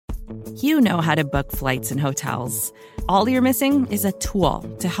You know how to book flights and hotels. All you're missing is a tool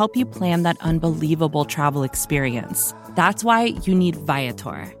to help you plan that unbelievable travel experience. That's why you need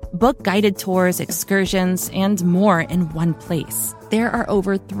Viator. Book guided tours, excursions, and more in one place. There are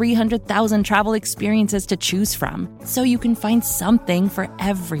over 300,000 travel experiences to choose from, so you can find something for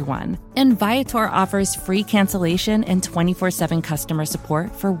everyone. And Viator offers free cancellation and 24/7 customer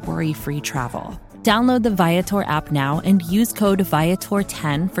support for worry-free travel. Download the Viator app now and use code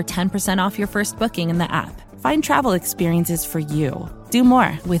Viator10 for 10% off your first booking in the app. Find travel experiences for you. Do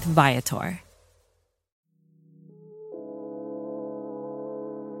more with Viator.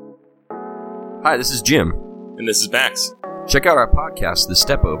 Hi, this is Jim. And this is Max. Check out our podcast, The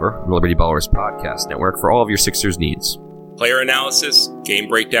Step Over, the Liberty Ballers Podcast Network, for all of your Sixers needs. Player analysis, game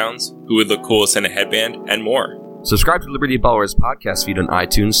breakdowns, who would look coolest in a headband, and more. Subscribe to Liberty Ballers podcast feed on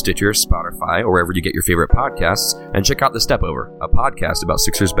iTunes, Stitcher, Spotify, or wherever you get your favorite podcasts, and check out The Step Over, a podcast about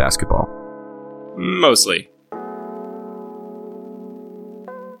Sixers basketball. Mostly.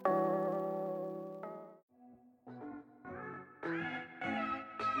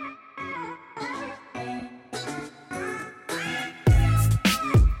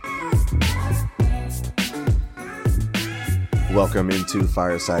 Welcome into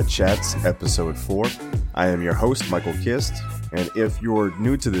Fireside Chats, Episode 4. I am your host, Michael Kist, and if you're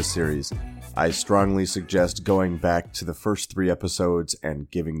new to this series, I strongly suggest going back to the first 3 episodes and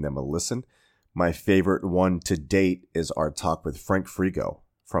giving them a listen. My favorite one to date is our talk with Frank Frigo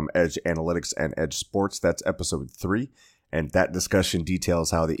from Edge Analytics and Edge Sports. That's Episode 3. And that discussion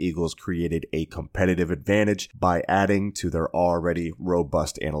details how the Eagles created a competitive advantage by adding to their already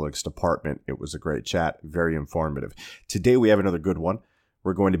robust analytics department. It was a great chat, very informative. Today we have another good one.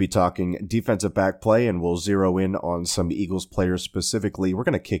 We're going to be talking defensive back play, and we'll zero in on some Eagles players specifically. We're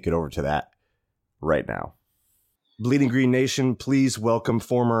going to kick it over to that right now. Bleeding Green Nation, please welcome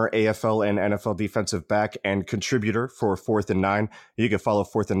former AFL and NFL defensive back and contributor for 4th and 9. You can follow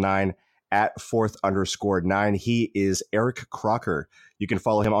 4th and 9 at 4th_9. He is Eric Crocker. You can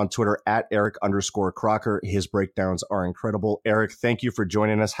follow him on Twitter at Eric_Crocker. His breakdowns are incredible. Eric, thank you for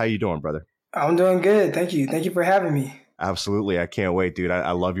joining us. How you doing, brother? I'm doing good. Thank you. Thank you for having me. Absolutely. I can't wait, dude.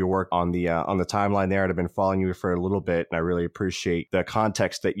 I love your work on the timeline there. I've been following you for a little bit, and I really appreciate the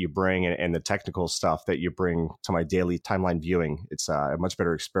context that you bring and the technical stuff that you bring to my daily timeline viewing. It's a much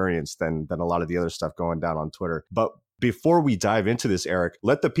better experience than a lot of the other stuff going down on Twitter. But before we dive into this, Eric,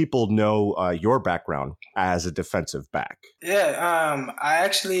 let the people know your background as a defensive back. Yeah, I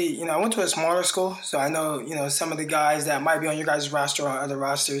actually, I went to a smaller school, so I know, some of the guys that might be on your guys' roster or on other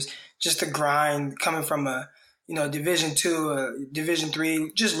rosters, just the grind coming from a, Division II, Division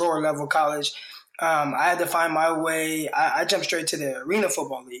III, just lower level college. I had to find my way. I jumped straight to the Arena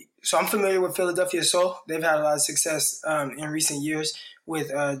Football League. So I'm familiar with Philadelphia Soul. They've had a lot of success in recent years with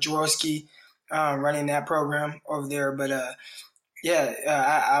Jaworski running that program over there. But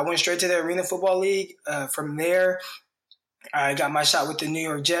I went straight to the Arena Football League. From there, I got my shot with the New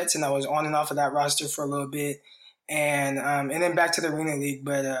York Jets, and I was on and off of that roster for a little bit. And then back to the Arena League.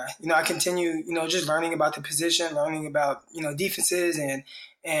 But, I continue, just learning about the position, learning about, defenses.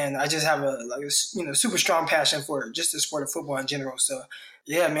 And I just have a super strong passion for just the sport of football in general. So,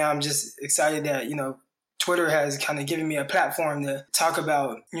 yeah, man, I'm just excited that, Twitter has kind of given me a platform to talk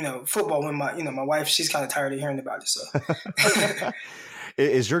about, football when my wife, she's kind of tired of hearing about it. So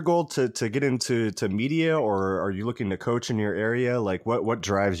Is your goal to get into media, or are you looking to coach in your area? Like what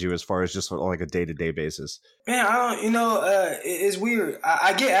drives you as far as just on like a day-to-day basis? Man, I don't, it's weird.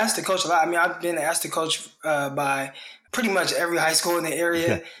 I get asked to coach a lot. I mean, I've been asked to coach by pretty much every high school in the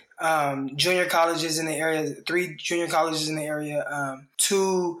area. Junior colleges in the area, 3 junior colleges in the area,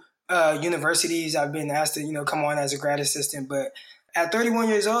 2 universities I've been asked to, come on as a grad assistant. But at 31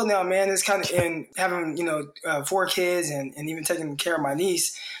 years old now, man, it's kind of, and having, 4 kids and even taking care of my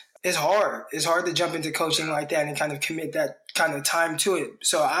niece, it's hard. It's hard to jump into coaching like that and kind of commit that kind of time to it.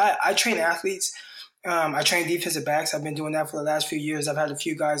 So I train athletes. I train defensive backs. I've been doing that for the last few years. I've had a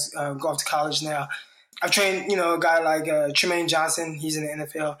few guys go off to college now. I've trained, a guy like Tremaine Johnson. He's in the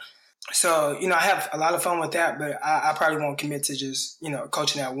NFL. So, I have a lot of fun with that, but I probably won't commit to just,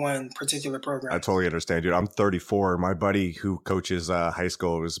 coaching that one particular program. I totally understand, dude. I'm 34. My buddy who coaches high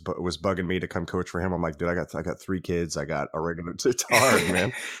school was bugging me to come coach for him. I'm like, dude, I got 3 kids. I got a regular. It's hard,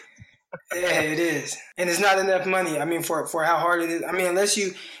 man. Yeah, it is. And it's not enough money. I mean, for how hard it is. I mean,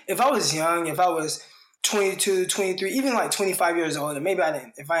 if I was young, if I was 22, 23, even like 25 years old, and maybe if I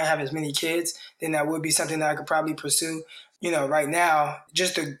didn't have as many kids, then that would be something that I could probably pursue. Right now,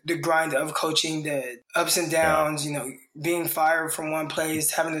 just the grind of coaching, the ups and downs, being fired from one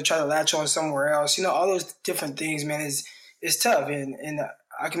place, having to try to latch on somewhere else, all those different things, man, is tough. And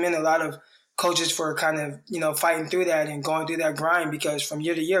I commend a lot of coaches for kind of, fighting through that and going through that grind, because from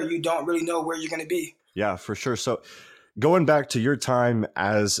year to year, you don't really know where you're going to be. Yeah, for sure. So going back to your time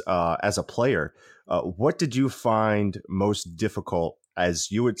as a player, what did you find most difficult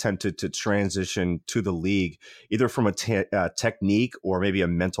as you attempted to transition to the league, either from a technique or maybe a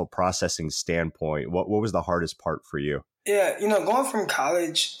mental processing standpoint? What was the hardest part for you? Yeah, going from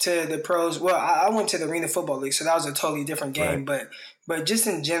college to the pros, well, I went to the Arena Football League, so that was a totally different game. Right. But just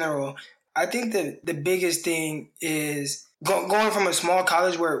in general, I think that the biggest thing is going from a small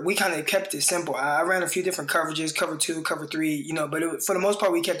college where we kind of kept it simple. I ran a few different coverages, cover 2, cover 3, but for the most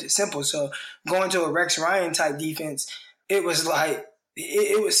part, we kept it simple. So going to a Rex Ryan type defense, it was like,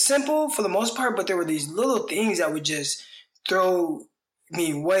 it was simple for the most part, but there were these little things that would just throw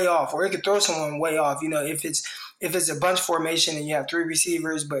me way off, or it could throw someone way off. If it's a bunch formation and you have 3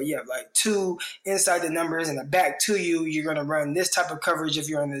 receivers, but you have like 2 inside the numbers and a back to you, you're going to run this type of coverage if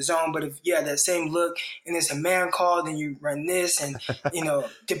you're in the zone. But if you have that same look and it's a man call, then you run this. And,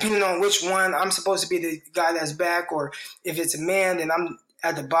 depending on which one, I'm supposed to be the guy that's back, or if it's a man, then I'm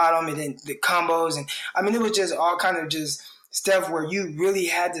at the bottom, and then the combos. And I mean, it was just all kind of just stuff where you really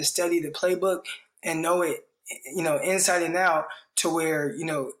had to study the playbook and know it, inside and out, to where,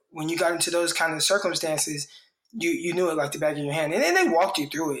 when you got into those kind of circumstances, you knew it like the back of your hand. And then they walked you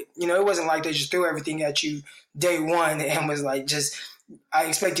through it. It wasn't like they just threw everything at you day one and was like, I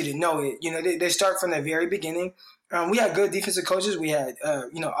expect you to know it. They start from the very beginning. We had good defensive coaches. We had,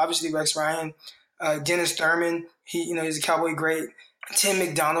 obviously Rex Ryan, Dennis Thurman. He's a Cowboy great. Tim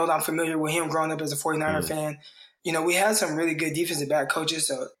McDonald, I'm familiar with him growing up as a 49er fan. We had some really good defensive back coaches,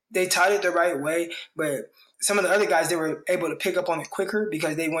 so they taught it the right way. But some of the other guys, they were able to pick up on it quicker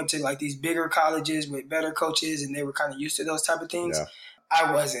because they went to like these bigger colleges with better coaches, and they were kind of used to those type of things. Yeah.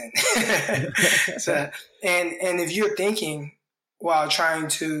 I wasn't. So, and if you're thinking while trying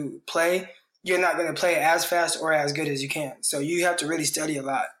to play, you're not going to play as fast or as good as you can. So you have to really study a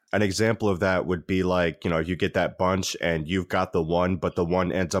lot. An example of that would be like, you get that bunch and you've got the 1, but the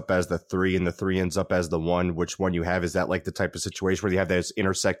 1 ends up as the 3 and the 3 ends up as the 1. Which one you have? Is that like the type of situation where you have those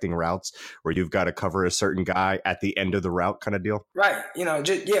intersecting routes where you've got to cover a certain guy at the end of the route kind of deal? Right.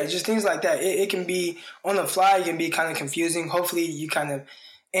 Just things like that. It can be on the fly. It can be kind of confusing. Hopefully you kind of,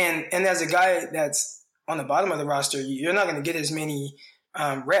 and as a guy that's on the bottom of the roster, you're not going to get as many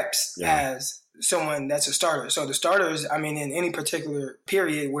reps as someone that's a starter. So the starters, I mean, in any particular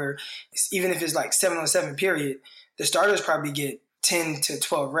period where even if it's like 7-on-7 period, the starters probably get 10 to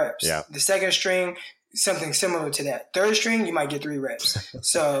 12 reps. Yeah. The second string, something similar to that. Third string, you might get 3 reps.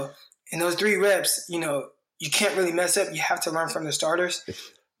 So in those 3 reps, you can't really mess up. You have to learn from the starters.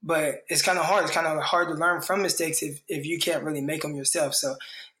 But it's kind of hard. It's kind of hard to learn from mistakes if you can't really make them yourself. So,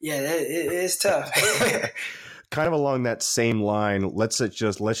 yeah, it's tough. Kind of along that same line, let's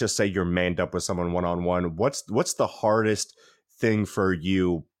just say you're manned up with someone one-on-one. What's the hardest thing for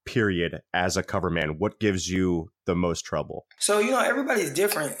you, period, as a cover man? What gives you the most trouble? So, everybody's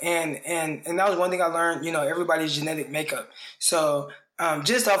different. And that was one thing I learned, everybody's genetic makeup. So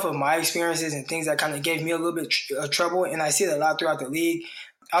just off of my experiences and things that kind of gave me a little bit of trouble, and I see it a lot throughout the league.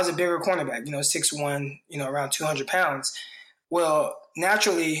 I was a bigger cornerback, 6'1", around 200 pounds. Well,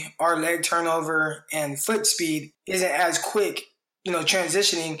 naturally, our leg turnover and foot speed isn't as quick,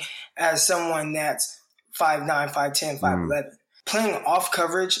 transitioning as someone that's 5'9", 5'10", 5'11". Playing off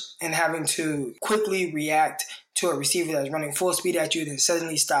coverage and having to quickly react to a receiver that's running full speed at you, then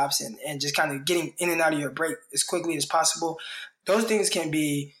suddenly stops and just kind of getting in and out of your break as quickly as possible. Those things can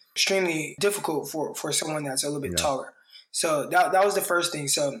be extremely difficult for someone that's a little bit taller. So that was the first thing.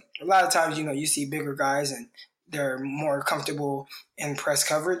 So a lot of times, you see bigger guys and they're more comfortable in press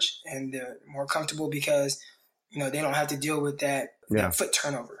coverage, and they're more comfortable because, they don't have to deal with that foot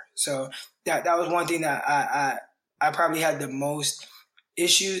turnover. So that was one thing that I probably had the most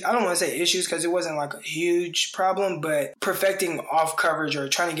issues. I don't want to say issues because it wasn't like a huge problem, but perfecting off coverage or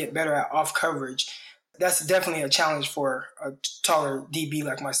trying to get better at off coverage, that's definitely a challenge for a taller DB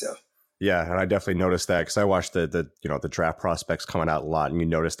like myself. Yeah, and I definitely noticed that because I watched the draft prospects coming out a lot, and you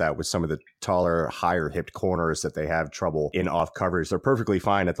notice that with some of the taller, higher hipped corners that they have trouble in off coverage. They're perfectly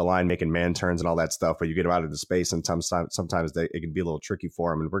fine at the line making man turns and all that stuff, but you get them out of the space, and sometimes it can be a little tricky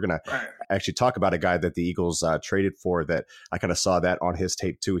for them. And we're gonna actually talk about a guy that the Eagles traded for that I kind of saw that on his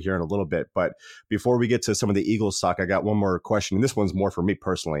tape too here in a little bit. But before we get to some of the Eagles talk, I got one more question, and this one's more for me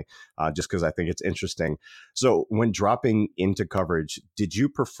personally, just because I think it's interesting. So when dropping into coverage, did you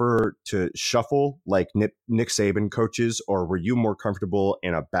prefer to shuffle like Nick Saban coaches, or were you more comfortable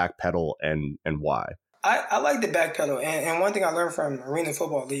in a back pedal, and why? I like the back pedal. And one thing I learned from Arena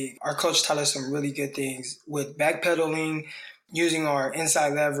Football League, our coach taught us some really good things with backpedaling. using our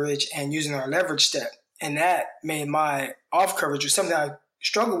inside leverage and using our leverage step. And that made my off coverage, or something I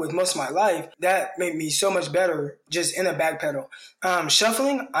struggled with most of my life, that made me so much better just in a back pedal.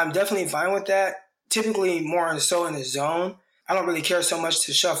 Shuffling, I'm definitely fine with that. Typically more so in the zone. I don't really care so much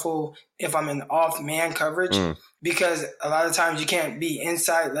to shuffle if I'm in off man coverage because a lot of times you can't be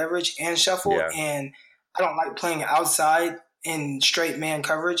inside leverage and shuffle. Yeah. And I don't like playing outside in straight man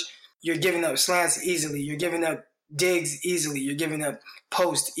coverage. You're giving up slants easily. You're giving up digs easily. You're giving up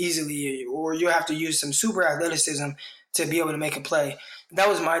post easily, or you have to use some super athleticism to be able to make a play. That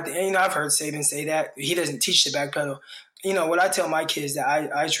was my thing. You know, I've heard Saban say that. He doesn't teach the back pedal. You know, what I tell my kids that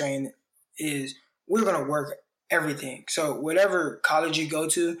I train is we're going to work everything. So whatever college you go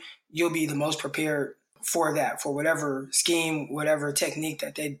to, you'll be the most prepared for that, for whatever scheme, whatever technique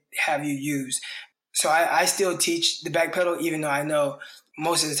that they have you use. So I still teach the back pedal, even though I know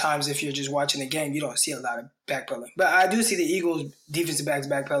most of the times if you're just watching the game, you don't see a lot of backpedaling. But I do see the Eagles defensive backs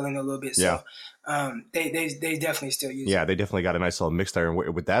backpedaling a little bit. So they definitely still use it. Yeah, they definitely got a nice little mix there.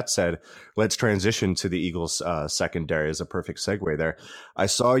 And with that said, let's transition to the Eagles secondary as a perfect segue there. I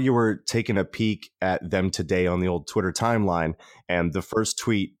saw you were taking a peek at them today on the old Twitter timeline, and the first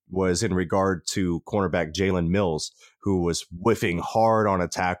tweet was in regard to cornerback Jalen Mills, who was whiffing hard on a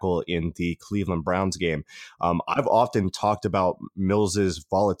tackle in the Cleveland Browns game. I've often talked about Mills's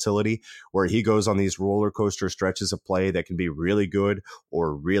volatility, where he goes on these roller coaster stretches of play that can be really good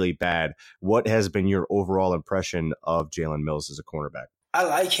or really bad. What has been your overall impression of Jalen Mills as a cornerback? I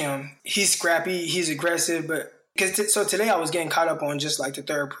like him. He's scrappy. He's aggressive, but so today I was getting caught up on just like the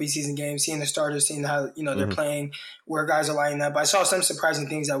third preseason game, seeing the starters, seeing how they're playing, where guys are lining up. I saw some surprising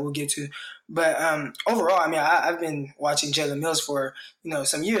things that we'll get to, but overall, I mean, I've been watching Jalen Mills for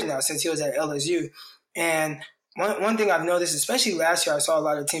some years now, since he was at LSU, and one thing I've noticed, especially last year, I saw a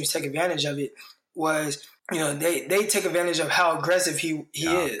lot of teams take advantage of it. Was they take advantage of how aggressive he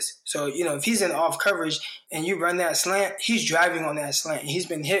is. So if he's in off coverage and you run that slant, he's driving on that slant. He's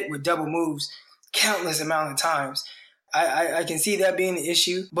been hit with double moves countless amount of times. I can see that being the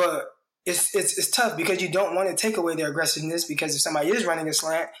issue, but it's tough because you don't want to take away their aggressiveness, because if somebody is running a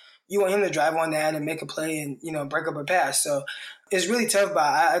slant, you want him to drive on that and make a play and break up a pass. So it's really tough, but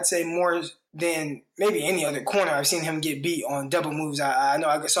I'd say more than maybe any other corner, I've seen him get beat on double moves. I know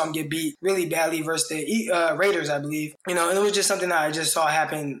I saw him get beat really badly versus the Raiders, I believe. And it was just something that I just saw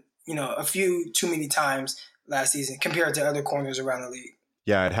happen, a few too many times last season compared to other corners around the league.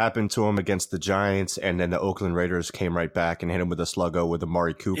 Yeah, it happened to him against the Giants, and then the Oakland Raiders came right back and hit him with a sluggo with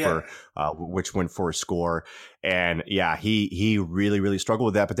Amari Cooper, which went for a score. And yeah, he really, really struggled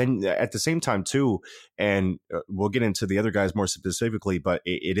with that. But then at the same time too, and we'll get into the other guys more specifically, but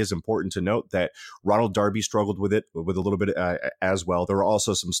it is important to note that Ronald Darby struggled with it with a little bit as well. There were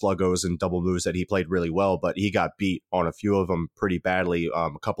also some sluggos and double moves that he played really well, but he got beat on a few of them pretty badly. A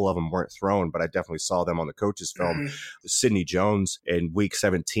couple of them weren't thrown, but I definitely saw them on the coach's film. Sidney Jones in week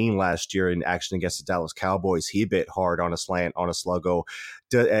 17 last year in action against the Dallas Cowboys, he bit hard on a slant, on a sluggo.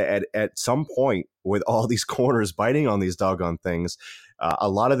 At some point, with all these corners biting on these doggone things, a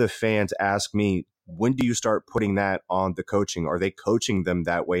lot of the fans ask me, when do you start putting that on the coaching? Are they coaching them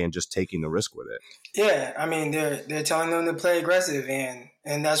that way and just taking the risk with it? Yeah, I mean, they're telling them to play aggressive,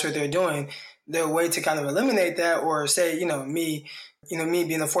 and that's what they're doing. The way to kind of eliminate that, or say, me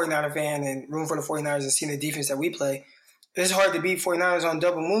being a 49er fan and rooting for the 49ers and seeing the defense that we play, it's hard to beat 49ers on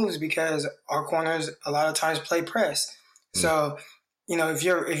double moves because our corners a lot of times play press. So, if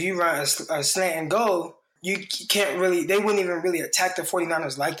you run a slant and go, you can't really, they wouldn't even really attack the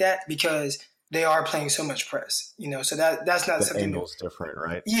 49ers like that because they are playing so much press, so that's not the something. The angle's different,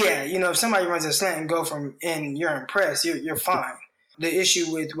 right? Yeah. If somebody runs a slant and go and you're in press, you're fine. The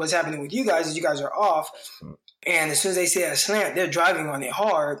issue with what's happening with you guys is you guys are off. And as soon as they see that slant, they're driving on it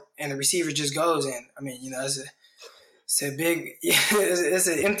hard and the receiver just goes in. I mean, it's a big, it's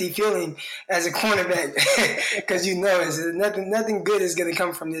an empty feeling as a cornerback because nothing good is going to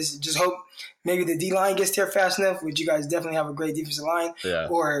come from this. Just hope maybe the D-line gets there fast enough, which you guys definitely have a great defensive line,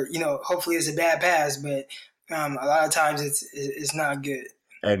 or, hopefully it's a bad pass, but a lot of times it's not good.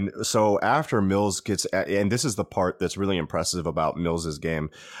 And so after Mills gets, and this is the part that's really impressive about Mills's game,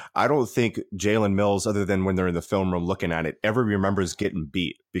 I don't think Jalen Mills, other than when they're in the film room looking at it, ever remembers getting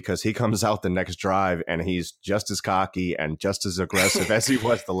beat, because he comes out the next drive and he's just as cocky and just as aggressive as he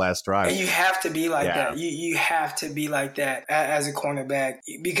was the last drive. And you have to be like that. You have to be like that as a cornerback,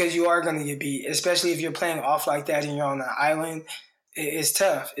 because you are going to get beat, especially if you're playing off like that and you're on an island. It's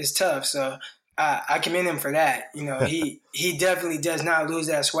tough. So I commend him for that. You know, he definitely does not lose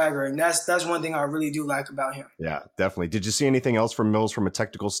that swagger, and that's one thing I really do like about him. Yeah, definitely. Did you see anything else from Mills from a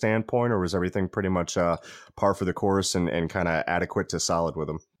technical standpoint, or was everything pretty much par for the course and kind of adequate to solid with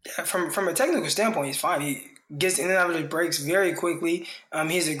him? Yeah, from a technical standpoint, he's fine. He gets in and out of his breaks very quickly.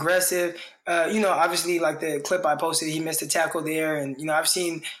 He's aggressive. Obviously, like the clip I posted, he missed a tackle there, and I've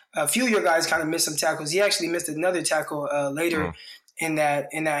seen a few of your guys kind of miss some tackles. He actually missed another tackle later in that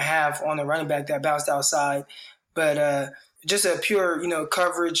half on the running back that bounced outside. But just a pure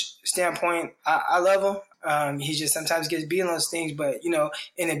coverage standpoint, I love him. He just sometimes gets beat on those things, but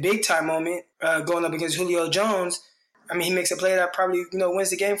in a big time moment, going up against Julio Jones, I mean, he makes a play that probably wins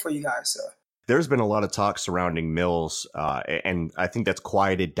the game for you guys. So. There's been a lot of talk surrounding Mills, and I think that's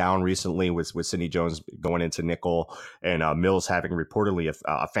quieted down recently with Sidney Jones going into nickel and Mills having reportedly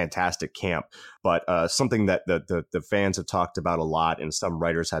a fantastic camp. But something that the fans have talked about a lot and some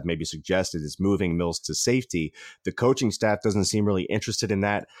writers have maybe suggested is moving Mills to safety. The coaching staff doesn't seem really interested in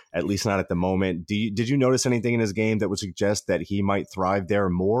that, at least not at the moment. Did you notice anything in his game that would suggest that he might thrive there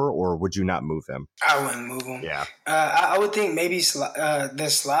more, or would you not move him? I wouldn't move him. Yeah. I would think maybe the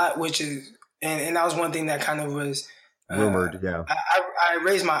slot, which is – and that was one thing that kind of was rumored. Yeah, I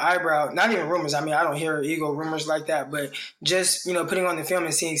raised my eyebrow. Not even rumors. I mean, I don't hear Eagle rumors like that, but just putting on the film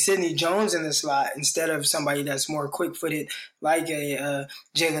and seeing Sidney Jones in the slot instead of somebody that's more quick-footed like a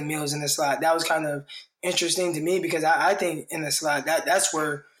Jalen Mills in the slot. That was kind of interesting to me because I think in the slot that's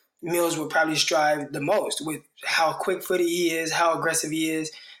where Mills would probably strive the most with how quick-footed he is, how aggressive he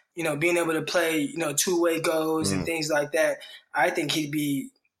is. Being able to play two-way goes and things like that. I think he'd be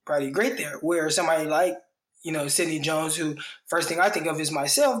probably great there, where somebody like, Sidney Jones, who first thing I think of is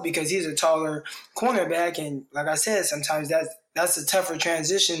myself because he's a taller cornerback. And like I said, sometimes that's a tougher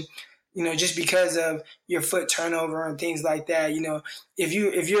transition, just because of your foot turnover and things like that. If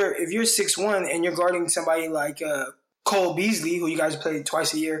you're 6'1" and you're guarding somebody like Cole Beasley, who you guys play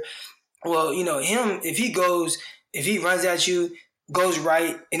twice a year, well, him, if he runs at you, goes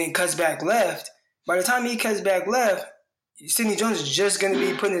right, and then cuts back left, by the time he cuts back left, Sidney Jones is just going to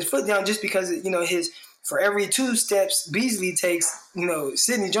be putting his foot down just because, for every 2 steps Beasley takes,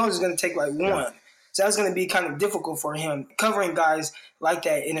 Sidney Jones is going to take like 1. Yeah. So that's going to be kind of difficult for him, covering guys like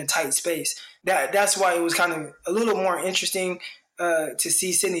that in a tight space. That's why it was kind of a little more interesting to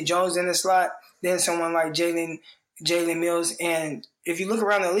see Sidney Jones in the slot than someone like Jalen Mills. And if you look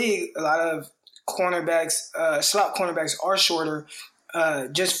around the league, a lot of cornerbacks, slot cornerbacks are shorter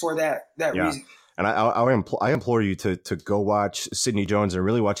just for that reason. And I implore you to go watch Sidney Jones and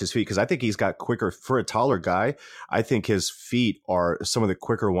really watch his feet, because I think he's got quicker for a taller guy. I think his feet are some of the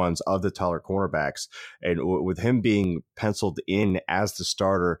quicker ones of the taller cornerbacks. And with him being penciled in as the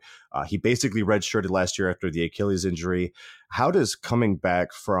starter, he basically redshirted last year after the Achilles injury. How does coming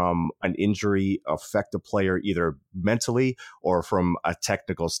back from an injury affect a player either mentally or from a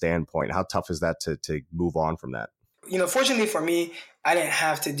technical standpoint? How tough is that to move on from that? Fortunately for me, I didn't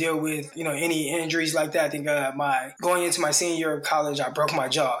have to deal with, any injuries like that. I think going into my senior year of college, I broke my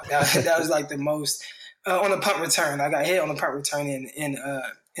jaw. That was like the most on the punt return. I got hit on the punt return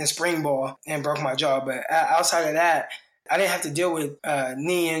in spring ball and broke my jaw. But outside of that, I didn't have to deal with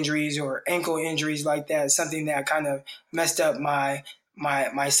knee injuries or ankle injuries like that. Something that kind of messed up my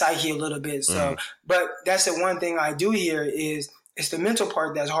psyche a little bit. So, but that's the one thing I do hear is it's the mental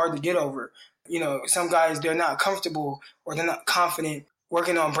part that's hard to get over. Some guys, they're not comfortable or they're not confident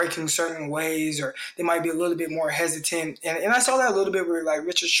working on breaking certain ways, or they might be a little bit more hesitant. And I saw that a little bit with like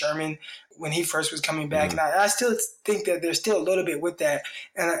Richard Sherman when he first was coming back. And I still think that there's still a little bit with that.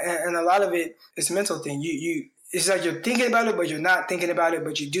 And a lot of it is a mental thing. It's like you're thinking about it, but you're not thinking about it,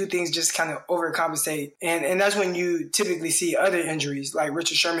 but you do things just kind of overcompensate. And that's when you typically see other injuries, like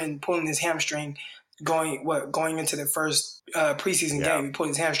Richard Sherman pulling his hamstring going into the first preseason game. He pulled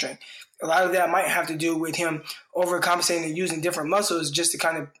his hamstring. A lot of that might have to do with him overcompensating and using different muscles just to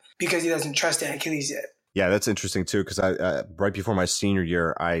kind of because he doesn't trust the Achilles yet. Yeah, that's interesting too, because I right before my senior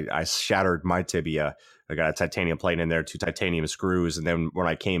year, I shattered my tibia. I got a titanium plate in there, 2 titanium screws, and then when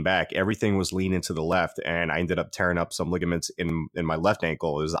I came back, everything was leaning to the left, and I ended up tearing up some ligaments in my left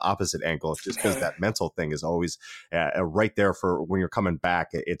ankle. It was the opposite ankle, just because that mental thing is always right there for when you're coming back.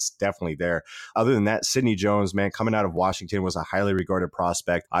 It's definitely there. Other than that, Sidney Jones, man, coming out of Washington, was a highly regarded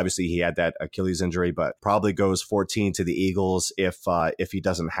prospect. Obviously, he had that Achilles injury, but probably goes 14 to the Eagles if he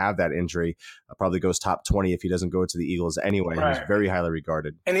doesn't have that injury. Probably goes top 20 if he doesn't go to the Eagles anyway. Right. He's very highly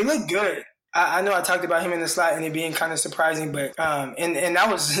regarded, and he looked good. I know I talked about him in the slot and it being kind of surprising, but and that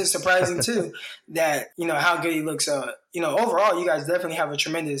was surprising too, that how good he looks. Overall, you guys definitely have a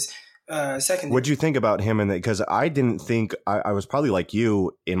tremendous secondary. What'd you think about him? Because I didn't think I was probably like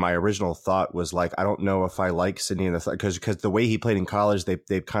you. In my original thought was like, I don't know if I like Sidney in the because the way he played in college,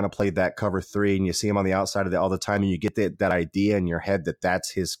 they've kind of played that cover three, and you see him on the outside of it all the time, and you get that idea in your head that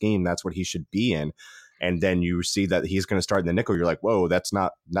that's his scheme, that's what he should be in. And then you see that he's going to start in the nickel. You're like, whoa, that's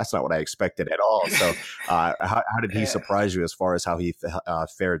not what I expected at all. So how did he surprise you as far as how he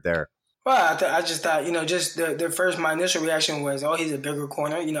fared there? Well, I just thought, just my initial reaction was, oh, he's a bigger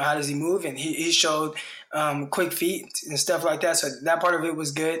corner. How does he move? And he showed quick feet and stuff like that. So that part of it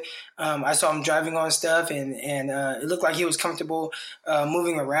was good. I saw him driving on stuff, and it looked like he was comfortable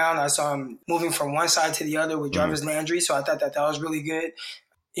moving around. I saw him moving from one side to the other with Jarvis Landry. So I thought that was really good.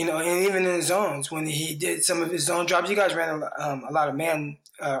 And even in the zones, when he did some of his zone drops, you guys ran a lot of man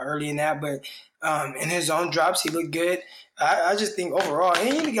early in that, but in his zone drops, he looked good. I just think overall,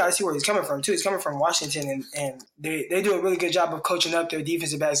 and you guys see where he's coming from too. He's coming from Washington, and they do a really good job of coaching up their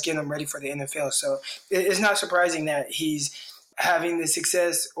defensive backs, getting them ready for the NFL. So it's not surprising that he's having the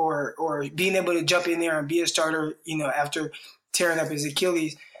success or being able to jump in there and be a starter, after tearing up his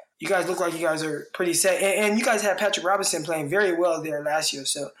Achilles. You guys look like you guys are pretty set, and you guys had Patrick Robinson playing very well there last year.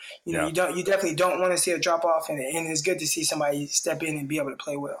 So you definitely don't want to see a drop off, and it's good to see somebody step in and be able to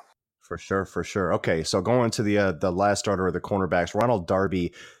play well. For sure. Okay, so going to the last starter of the cornerbacks, Ronald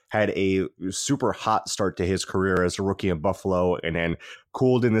Darby had a super hot start to his career as a rookie in Buffalo, and then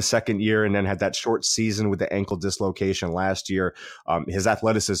cooled in the second year, and then had that short season with the ankle dislocation last year. His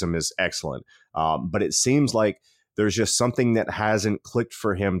athleticism is excellent, but it seems like there's just something that hasn't clicked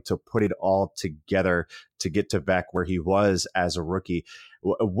for him to put it all together to get to back where he was as a rookie.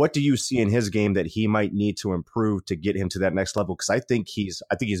 What do you see in his game that he might need to improve to get him to that next level? Because I think he's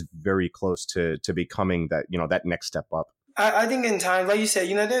very close to becoming that, that next step up. I think in times, like you said,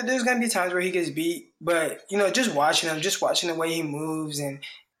 there's going to be times where he gets beat, but, just watching the way he moves, and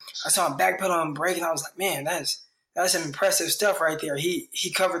I saw him backpedal and break, and I was like, man, that's some impressive stuff right there.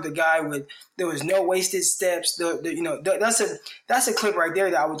 He covered the guy there was no wasted steps. That's a clip right there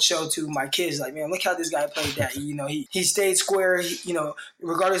that I would show to my kids. Like, man, look how this guy played that. He stayed square.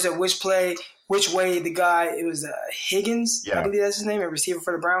 Regardless of which way the guy, it was Higgins, I believe that's his name, a receiver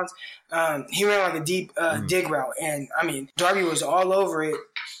for the Browns. He ran like a deep dig route, and I mean, Darby was all over it,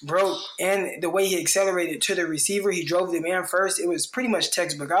 broke, and the way he accelerated to the receiver, he drove the man first. It was pretty much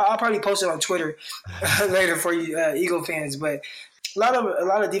textbook. I'll probably post it on Twitter later for you Eagle fans, but a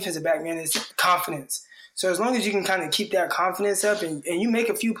lot of defensive back, man, is confidence. So as long as you can kind of keep that confidence up and you make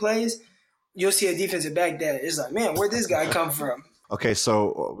a few plays, you'll see a defensive back that is like, man, where'd this guy come from? Okay,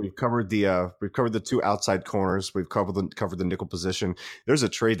 so we've covered the two outside corners. We've covered the nickel position. There's a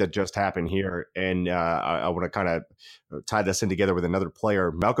trade that just happened here, and I want to kind of tie this in together with another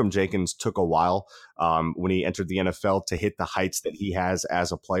player. Malcolm Jenkins took a while when he entered the NFL to hit the heights that he has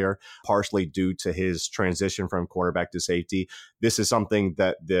as a player, partially due to his transition from quarterback to safety. This is something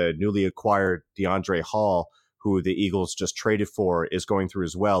that the newly acquired DeAndre Hall, who the Eagles just traded for, is going through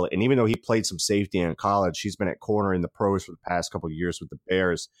as well. And even though he played some safety in college, he's been at corner in the pros for the past couple of years with the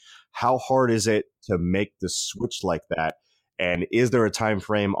Bears. How hard is it to make the switch like that? And is there a time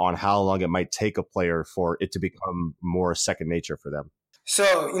frame on how long it might take a player for it to become more second nature for them? So,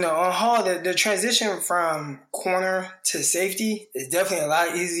 on Hall, the transition from corner to safety is definitely a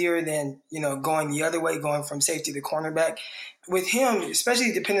lot easier than, going the other way, going from safety to cornerback. With him,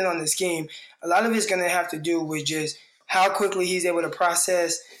 especially depending on the scheme, a lot of it's going to have to do with just how quickly he's able to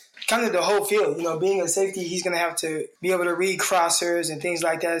process kind of the whole field. Being a safety, he's going to have to be able to read crossers and things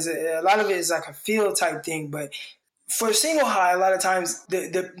like that. A lot of it is like a field type thing, but for single high, a lot of times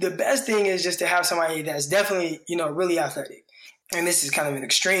the best thing is just to have somebody that's definitely, really athletic. And this is kind of an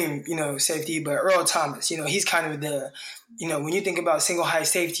extreme, safety, but Earl Thomas, he's kind of the, when you think about single high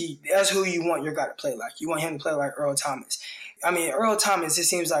safety, that's who you want your guy to play like. You want him to play like Earl Thomas. I mean, Earl Thomas, it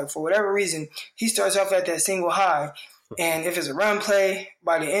seems like for whatever reason, he starts off at that single high, and if it's a run play,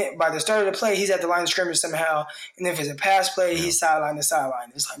 by the start of the play, he's at the line of scrimmage somehow, and if it's a pass play, he's sideline to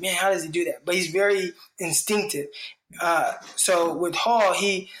sideline. It's like, man, how does he do that? But he's very instinctive. So with Hall,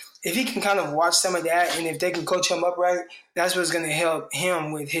 if he can kind of watch some of that, and if they can coach him up right, that's what's going to help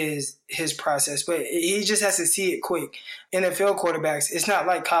him with his process. But he just has to see it quick. NFL quarterbacks, it's not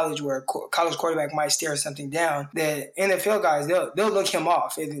like college where a college quarterback might stare something down. The NFL guys, they'll look him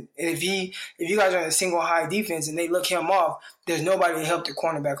off. And if you guys are in a single high defense and they look him off, there's nobody to help the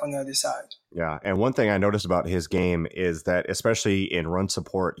cornerback on the other side. Yeah, and one thing I noticed about his game is that, especially in run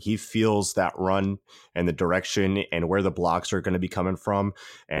support, he feels that run and the direction and where the blocks are going to be coming from,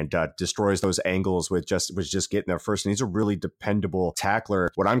 and destroys those angles with just getting there first. And he's a really dependable tackler.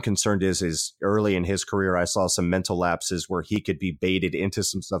 What I'm concerned is early in his career, I saw some mental lapses where he could be baited into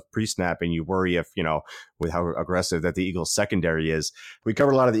some stuff pre-snap, and you worry if, with how aggressive that the Eagles secondary is. We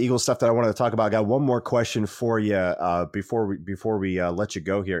covered a lot of the Eagles stuff that I wanted to talk about. I got one more question for you before we let you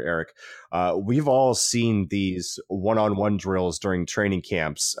go here, Eric. We've all seen these one-on-one drills during training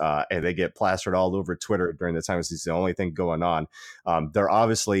camps, and they get plastered all over Twitter during the time it's the only thing going on. They're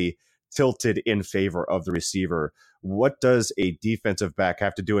obviously tilted in favor of the receiver. What does a defensive back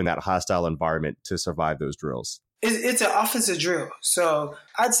have to do in that hostile environment to survive those drills? It's an offensive drill. So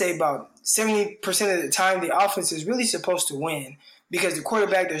I'd say about 70% of the time, the offense is really supposed to win. Because the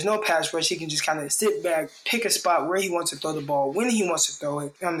quarterback, there's no pass rush. He can just kind of sit back, pick a spot where he wants to throw the ball, when he wants to throw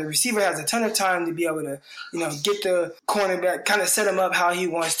it. The receiver has a ton of time to be able to, get the cornerback, kind of set him up how he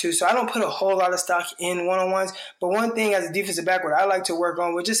wants to. So I don't put a whole lot of stock in one-on-ones. But one thing as a defensive back, what I like to work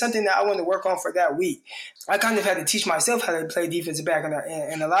on, which is something that I wanted to work on for that week, I kind of had to teach myself how to play defensive back,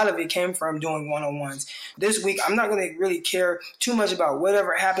 and a lot of it came from doing one-on-ones. This week, I'm not going to really care too much about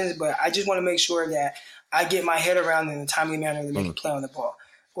whatever happens, but I just want to make sure that I get my head around in a timely manner to make a play on the ball.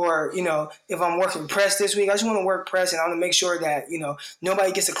 Or, if I'm working press this week, I just want to work press, and I want to make sure that,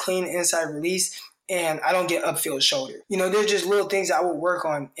 nobody gets a clean inside release and I don't get upfield shoulder. There's just little things I will work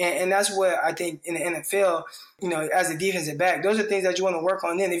on. And that's what I think in the NFL, as a defensive back, those are things that you want to work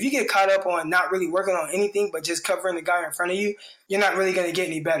on. Then if you get caught up on not really working on anything but just covering the guy in front of you, you're not really going to get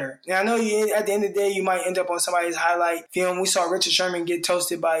any better. And I know at the end of the day, you might end up on somebody's highlight film. We saw Richard Sherman get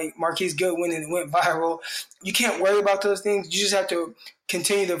toasted by Marquise Goodwin and it went viral. You can't worry about those things. You just have to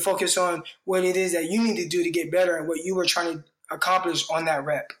continue to focus on what it is that you need to do to get better and what you were trying to accomplish on that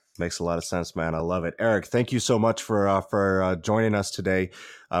rep. Makes a lot of sense, man. I love it. Eric, thank you so much for joining us today.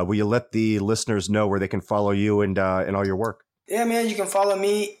 Will you let the listeners know where they can follow you and all your work? Yeah, man, you can follow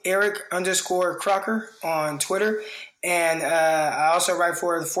me, Eric_Crocker on Twitter. And I also write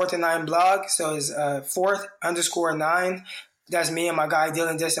for the 4th and 9 blog. So it's 4th_9. That's me and my guy,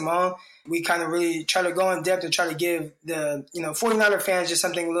 Dylan DeSimone. We kind of really try to go in depth and try to give the 49er fans just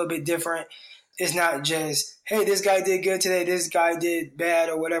something a little bit different. It's not just, hey, this guy did good today, this guy did bad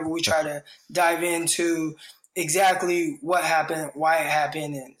or whatever. We try to dive into exactly what happened, why it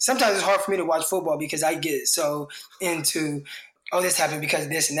happened. And sometimes it's hard for me to watch football because I get so into, this happened because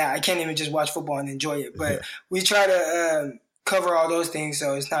of this and that. I can't even just watch football and enjoy it. But we try to cover all those things,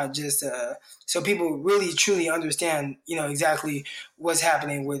 so it's not just so people really truly understand exactly what's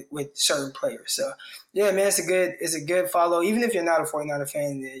happening with certain players. So yeah, man, it's a good follow. Even if you're not a 49er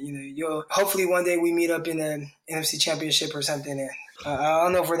fan, you'll hopefully one day we meet up in the NFC Championship or something. And I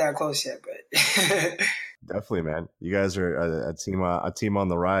don't know if we're that close yet, but definitely, man. You guys are a team on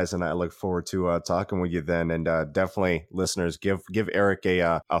the rise, and I look forward to talking with you then. And definitely, listeners, give Eric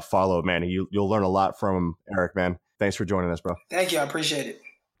a follow, man. You'll learn a lot from him, Eric, man. Thanks for joining us, bro. Thank you. I appreciate it.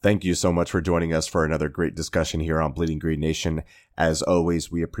 Thank you so much for joining us for another great discussion here on Bleeding Green Nation. As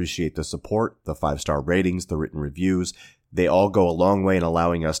always, we appreciate the support, the 5-star ratings, the written reviews. They all go a long way in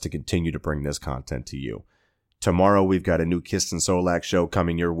allowing us to continue to bring this content to you. Tomorrow, we've got a new Kist and Solak show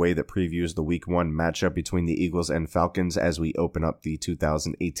coming your way that previews the Week 1 matchup between the Eagles and Falcons as we open up the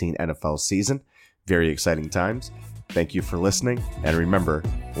 2018 NFL season. Very exciting times. Thank you for listening. And remember,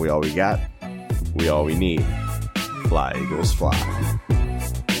 we all we got, we all we need. Fly, Eagles, fly.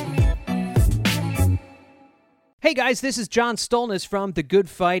 Hey guys, this is John Stolnis from The Good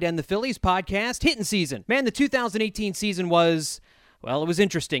Fight and the Phillies podcast, Hittin' Season. Man, the 2018 season was, well, it was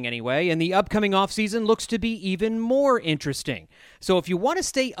interesting anyway, and the upcoming offseason looks to be even more interesting. So if you want to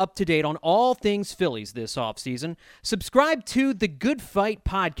stay up to date on all things Phillies this offseason, subscribe to the Good Fight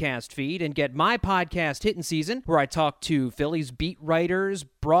podcast feed and get my podcast Hittin' Season, where I talk to Phillies beat writers,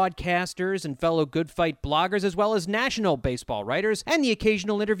 broadcasters, and fellow Good Fight bloggers, as well as national baseball writers, and the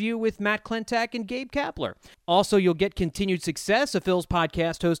occasional interview with Matt Klentak and Gabe Kapler. Also, you'll get Continued Success, a Phil's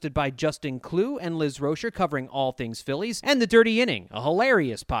podcast hosted by Justin Klugh and Liz Rocher, covering all things Phillies, and The Dirty Inning, a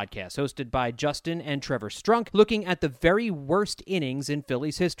hilarious podcast hosted by Justin and Trevor Strunk, looking at the very worst innings in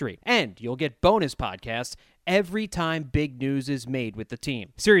Phillies history. And you'll get bonus podcasts every time big news is made with the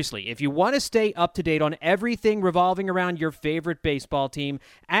team. Seriously, if you want to stay up to date on everything revolving around your favorite baseball team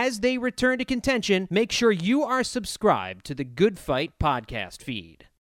as they return to contention, make sure you are subscribed to the Good Fight podcast feed.